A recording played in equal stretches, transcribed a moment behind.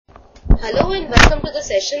Hello and welcome to the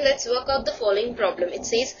session. Let's work out the following problem. It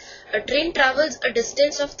says a train travels a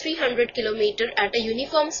distance of 300 km at a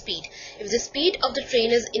uniform speed. If the speed of the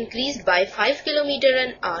train is increased by 5 km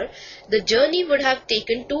an hour, the journey would have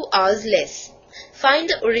taken 2 hours less. Find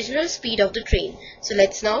the original speed of the train. So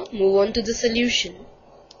let's now move on to the solution.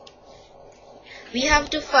 We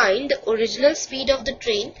have to find the original speed of the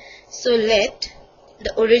train. So let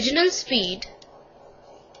the original speed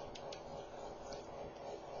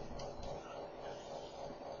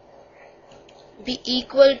be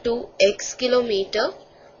equal to x km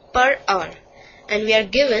per hour, and we are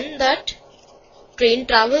given that train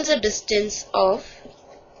travels a distance of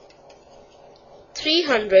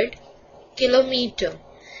 300 km.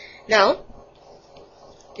 Now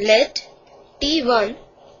let t1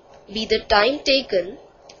 be the time taken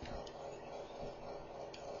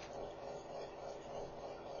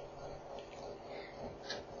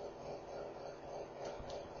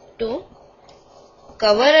to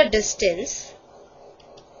cover a distance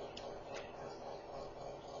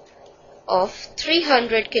of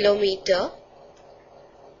 300 km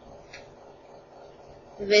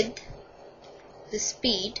with the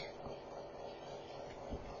speed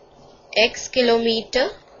x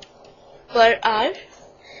km per hour.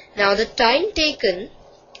 Now the time taken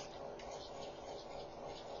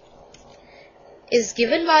is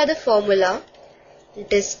given by the formula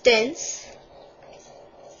distance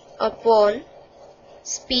upon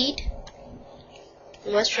speed.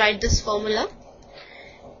 You must write this formula.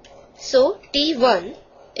 So T1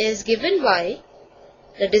 is given by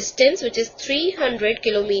the distance, which is 300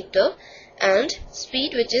 km, and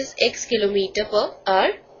speed, which is x km per hour.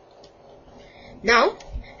 Now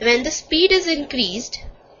when the speed is increased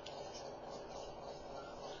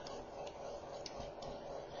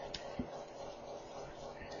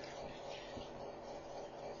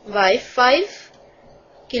by 5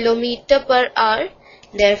 km per hour,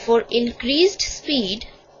 therefore increased speed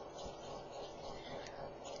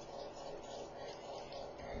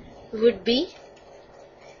would be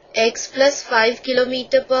x plus 5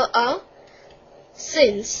 km per hour.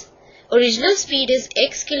 Since original speed is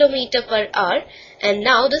x km per hour and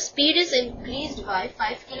now the speed is increased by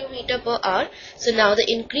 5 km per hour, so now the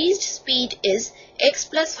increased speed is x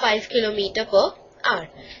plus 5 km per hour.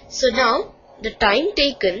 So now the time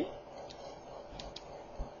taken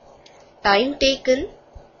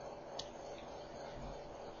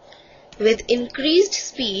with increased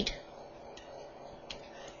speed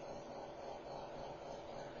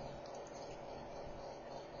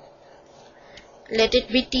let it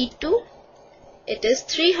be T2. It is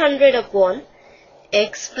 300 upon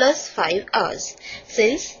x plus 5 hours.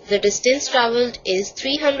 Since the distance travelled is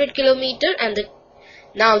 300 km and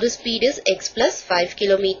now the speed is x plus 5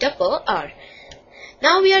 km per hour.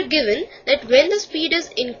 Now we are given that when the speed is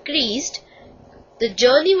increased, the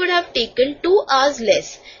journey would have taken 2 hours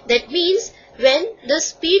less. That means when the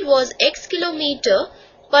speed was x km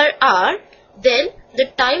per hour, then the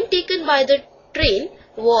time taken by the train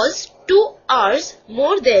was 2 hours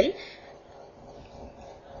more than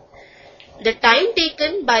the time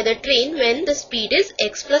taken by the train when the speed is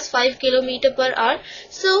x plus 5 km per hour.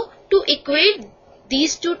 So to equate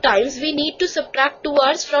these two times, we need to subtract 2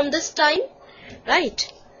 hours from this time,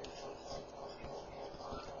 right?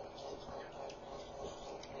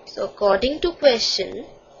 So according to question,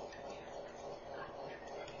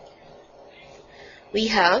 we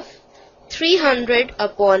have 300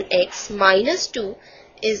 upon x minus 2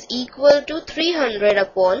 is equal to 300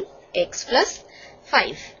 upon x plus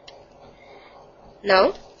 5.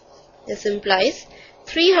 Now this implies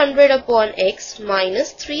 300 upon x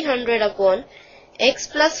minus 300 upon x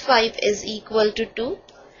plus 5 is equal to 2.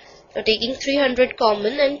 So taking 300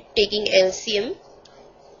 common and taking LCM,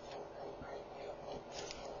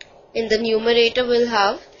 in the numerator we'll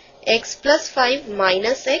have x plus 5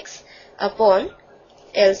 minus x upon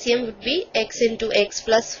LCM would be x into x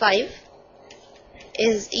plus 5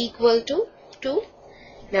 is equal to 2.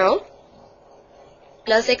 Now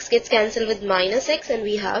plus x gets cancelled with minus x and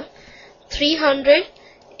we have 300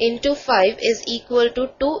 into 5 is equal to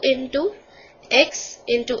 2 into x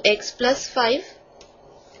plus 5.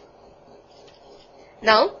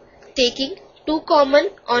 Now taking 2 common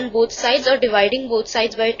on both sides or dividing both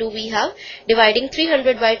sides by 2, we have dividing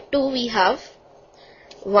 300 by 2, we have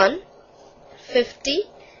 150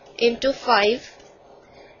 into 5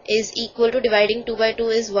 is equal to, dividing 2 by 2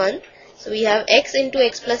 is 1. So we have x into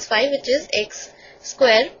x plus 5, which is x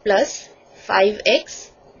square plus 5x.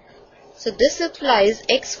 So this implies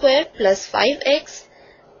x square plus 5x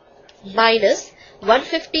minus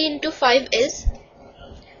 150 into 5 is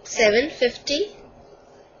 750.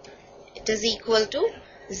 It is equal to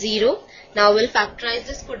 0. Now we'll factorize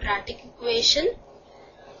this quadratic equation.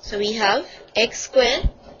 So we have x square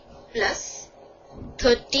plus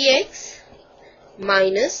 30x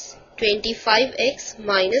minus 25x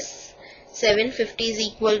minus 750 is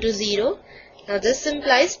equal to 0. Now this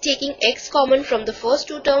implies taking x common from the first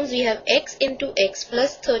two terms, we have x into x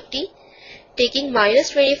plus 30. Taking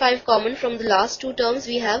minus 25 common from the last two terms,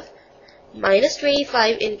 we have minus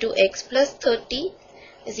 25 into x plus 30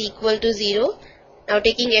 is equal to 0. Now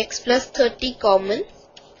taking x plus 30 common,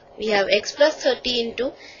 we have x plus 30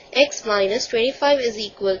 into x minus 25 is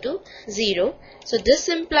equal to 0. So this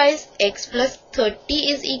implies x plus 30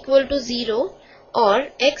 is equal to 0 or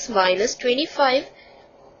x minus 25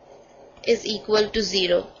 is equal to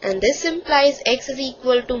 0, and this implies x is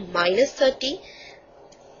equal to minus 30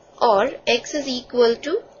 or x is equal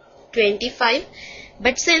to 25.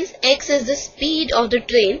 But since x is the speed of the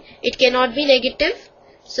train, it cannot be negative,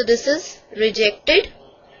 so this is rejected,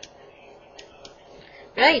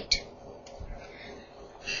 right?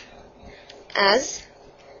 As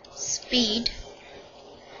speed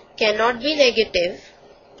cannot be negative,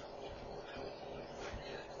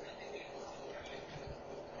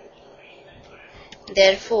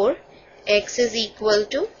 therefore x is equal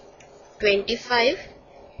to 25.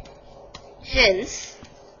 Hence,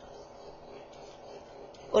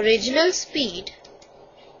 original speed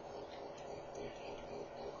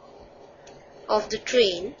of the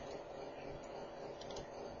train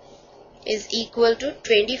is equal to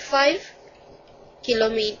 25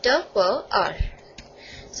 km per hour.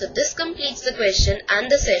 So this completes the question and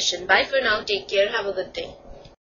the session. Bye for now. Take care. Have a good day.